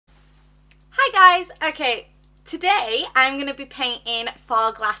Hi guys, okay, today I'm going to be painting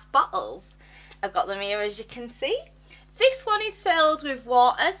 4 glass bottles. I've got them here as you can see. This one is filled with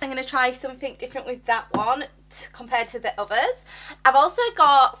water, so I'm going to try something different with that one compared to the others. I've also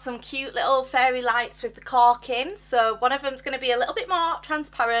got some cute little fairy lights with the cork in, so one of them's going to be a little bit more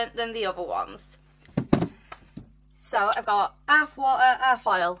transparent than the other ones. So I've got half water, half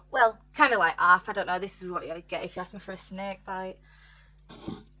oil. Well, kind of like half, I don't know, this is what you get if you ask me for a snake bite.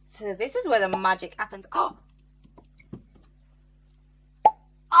 So this is where the magic happens. Oh!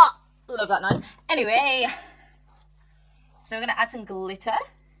 Oh! Love that noise. Anyway, so we're going to add some glitter.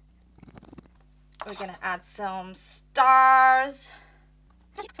 We're going to add some stars.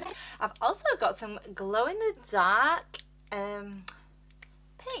 I've also got some glow-in-the-dark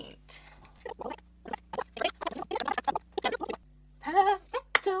paint.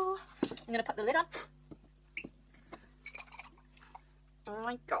 Perfecto. I'm going to put the lid on. Oh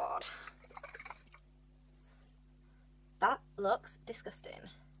my god. That looks disgusting.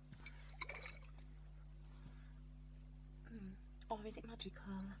 Or is it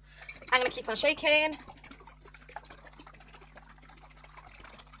magical? I'm going to keep on shaking.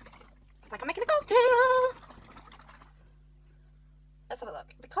 It's like I'm making a cocktail. Let's have a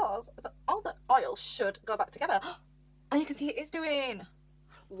look. Because all the oil should go back together. And you can see it is doing.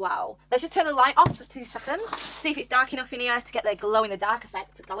 Wow. Let's just turn the light off for 2 seconds. See if it's dark enough in here to get the glow in the dark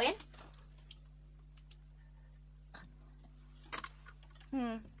effect going.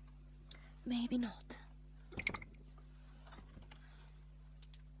 Maybe not.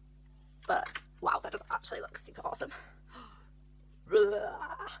 But wow, that does actually look super awesome.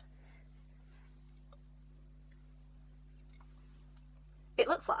 It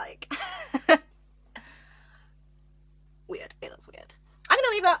looks like weird. It looks weird. I'm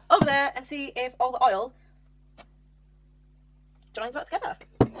gonna leave that over there and see if all the oil joins back together.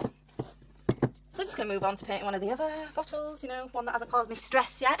 So I'm just gonna move on to painting one of the other bottles, you know, one that hasn't caused me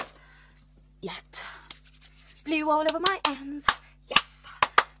stress yet. Blue all over my hands. Yes!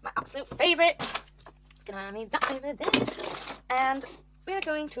 My absolute favourite. It's gonna be that over this. And we're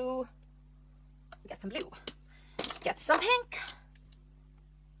going to get some blue. Get some pink.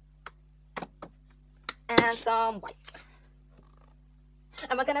 And some white.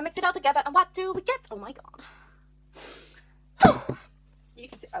 And we're gonna mix it all together, and what do we get? Oh my god. You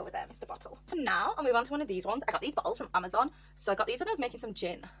can sit over there, Mr. Bottle. For now, I'll move on to one of these ones. I got these bottles from Amazon. So I got these when I was making some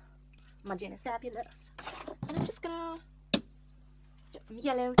gin. My gin is fabulous. And I'm just gonna get some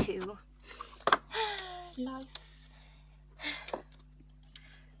yellow too. Life.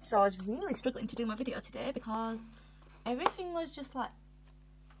 So I was really struggling to do my video today because everything was just like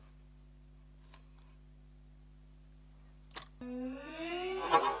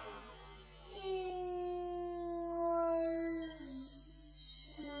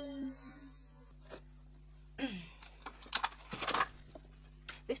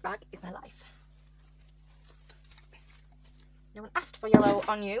this bag is my life. No one asked for yellow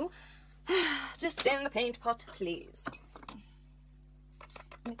on you. Just in the paint pot, please.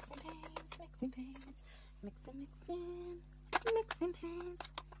 Mixing paints, mixing paints, mixing paints.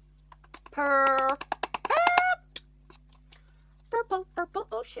 Perfect. Purple.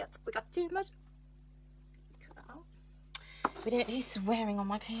 Oh shit, we got too much. Cut out. We don't do swearing on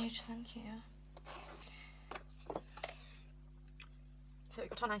my page, thank you. So we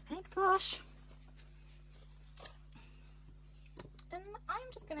got a nice paintbrush. And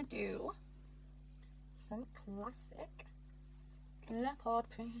I'm just gonna do some classic leopard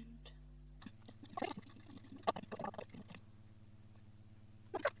print.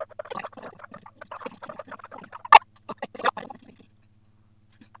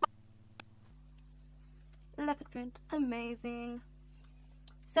 Leopard print, amazing.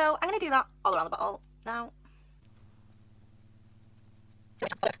 So I'm gonna do that all around the bottle now.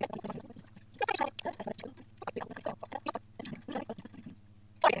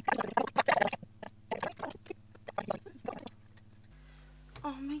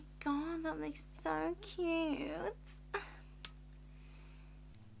 Oh my god, that looks so cute.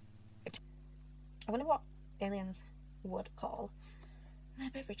 I wonder what aliens would call their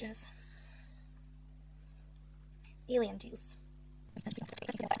beverages. Alien juice.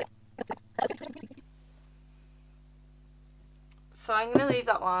 So I'm going to leave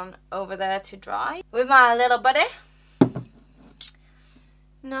that one over there to dry with my little buddy.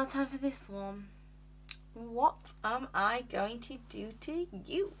 Now time for this one. What am I going to do to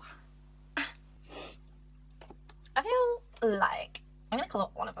you? I feel like I'm going to colour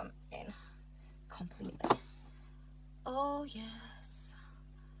one of them in completely. Oh yes,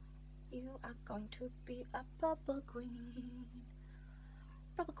 you are going to be a bubble queen.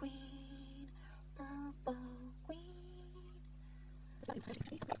 Bubble queen,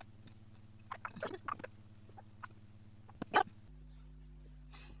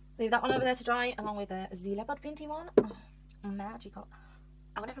 Leave that one over there to dry along with the leopard printy one. Oh, magical.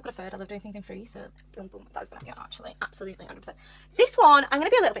 I wonder if I could afford. I love doing things in free, so boom, boom, that's going to be on actually. Absolutely 100%. This one, I'm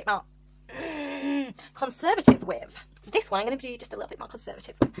going to be a little bit more conservative with. This one, I'm going to be just a little bit more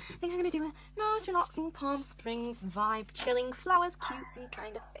conservative with. I think I'm going to do a nice relaxing Palm Springs vibe, chilling, flowers, cutesy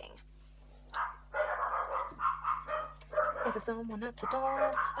kind of thing. Is there someone at the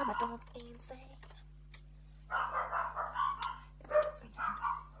door? Oh, my dog's insane. Yes, the dog's insane.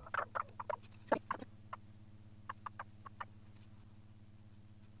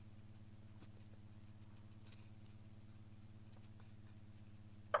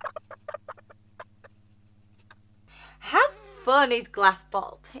 How fun is glass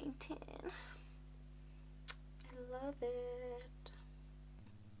bottle painting? I love it.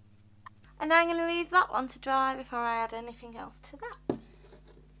 And I'm going to leave that one to dry before I add anything else to that.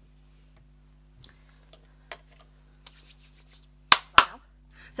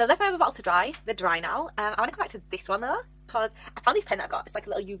 So I've left my other bottles to dry. They're dry now. I want to come back to this one though, because I found this pen that I got. It's like a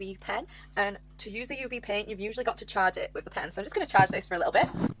little UV pen, and to use the UV paint you've usually got to charge it with the pen. So I'm just going to charge this for a little bit.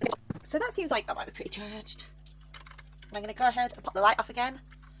 So that seems like that might be pretty charged. I'm going to go ahead and pop the light off again.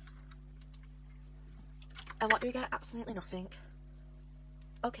 And what do we get? Absolutely nothing.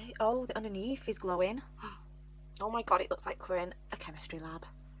 Okay, oh, the underneath is glowing. Oh my god, it looks like we're in a chemistry lab.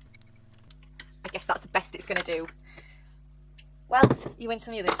 I guess that's the best it's going to do. Well, you win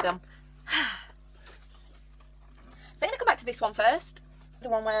some, you lose some. So I'm going to come back to this one first. The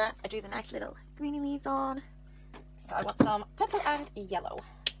one where I do the nice little greeny leaves on. So I want some purple and yellow.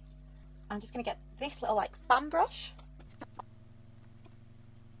 I'm just going to get this little like fan brush.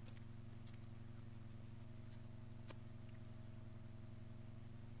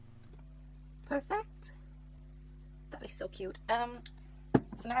 Perfect. That is so cute.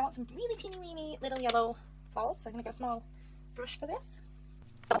 So now I want some really teeny weeny little yellow flowers. So I'm going to get a small brush for this.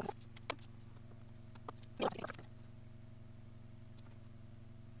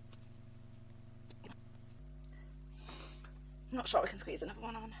 I'm not sure we can squeeze another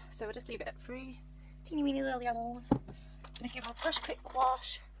one on, so we'll just leave it at 3 teeny weeny little yellows. I'm going to give our brush a quick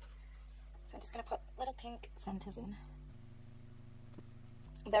wash. So I'm just going to put little pink centres in.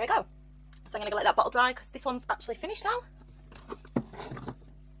 There we go. So I'm going to let that bottle dry because this one's actually finished now.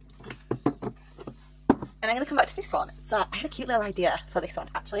 And I'm going to come back to this one. So I had a cute little idea for this one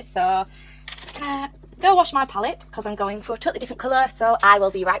actually. So I'm just going to go wash my palette because I'm going for a totally different colour. So I will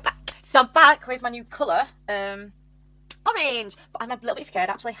be right back. So I'm back with my new colour, orange. But I'm a little bit scared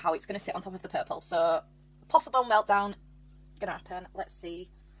actually how it's going to sit on top of the purple. So possible meltdown going to happen. Let's see.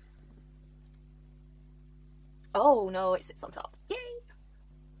 Oh no, it sits on top. Yay!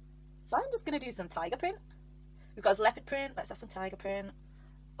 So I'm just going to do some tiger print. We've got leopard print. Let's have some tiger print.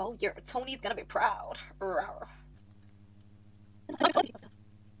 Oh, Tony's going to be proud. Rawr.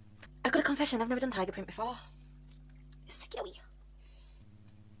 I've got a confession. I've never done tiger print before. It's scary.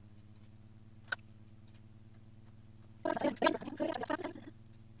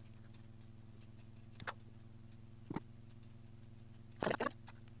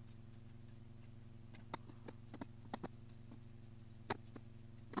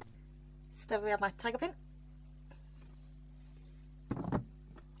 So we have my tiger print.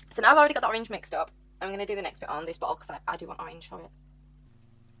 So now I've already got the orange mixed up. I'm going to do the next bit on this bottle because I do want orange for it.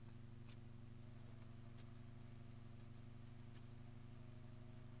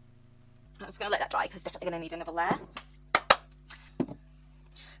 I'm just going to let that dry because definitely going to need another layer.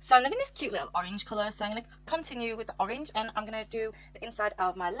 So I'm loving this cute little orange colour, so I'm going to continue with the orange and I'm going to do the inside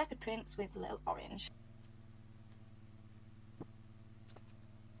of my leopard prints with little orange.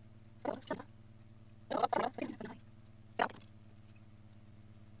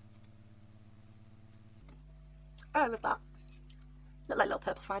 Oh, I love that. Look like little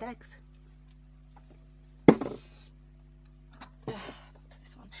purple fried eggs. This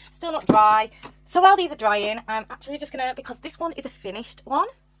one. Still not dry. So while these are drying, I'm actually just going to, because this one is a finished one,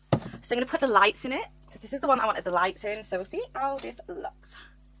 so I'm going to put the lights in it. Because this is the one I wanted the lights in, so we'll see how this looks.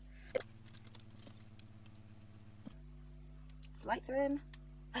 The lights are in.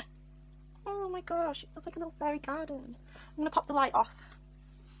 Oh my gosh, it looks like a little fairy garden. I'm going to pop the light off.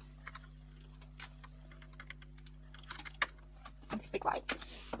 And this big light.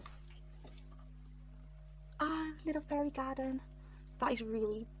 Ah, little fairy garden. That is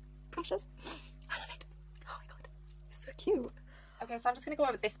really precious. I love it. Oh my god, it's so cute. Okay, so I'm just going to go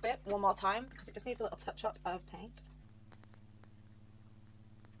over this bit one more time because it just needs a little touch up of paint.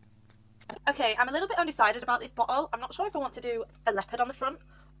 Okay, I'm a little bit undecided about this bottle. I'm not sure if I want to do a leopard on the front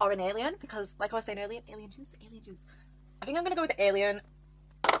or an alien because, like I was saying earlier, alien juice. I think I'm going to go with the alien.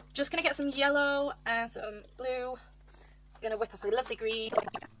 Just going to get some yellow and some blue. I'm going to whip up a lovely green.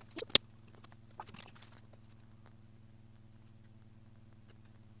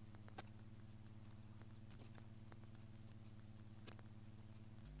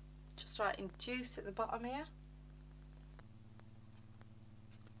 Just writing juice at the bottom here.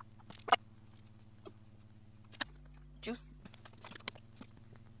 Juice.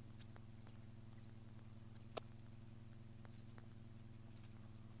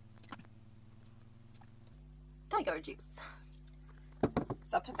 Tiger juice.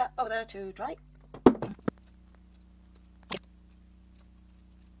 So I'll put that over there to dry.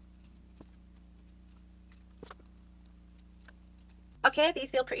 Okay, these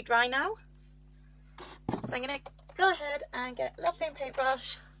feel pretty dry now. So I'm going to go ahead and get a little thin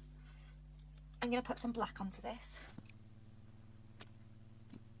paintbrush. I'm going to put some black onto this.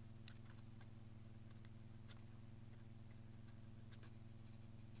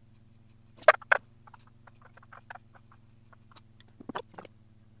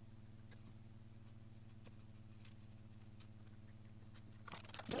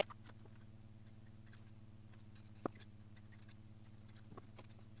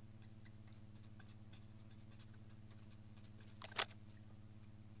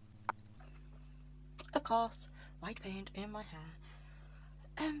 Of course, white paint in my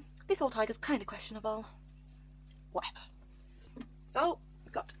hair. This old tiger's kind of questionable. Whatever. So,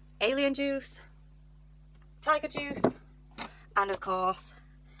 we've got alien juice, tiger juice, and of course,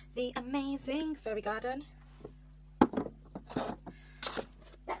 the amazing fairy garden.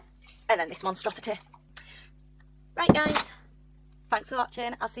 And then this monstrosity. Right guys, thanks for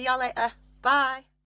watching. I'll see y'all later. Bye.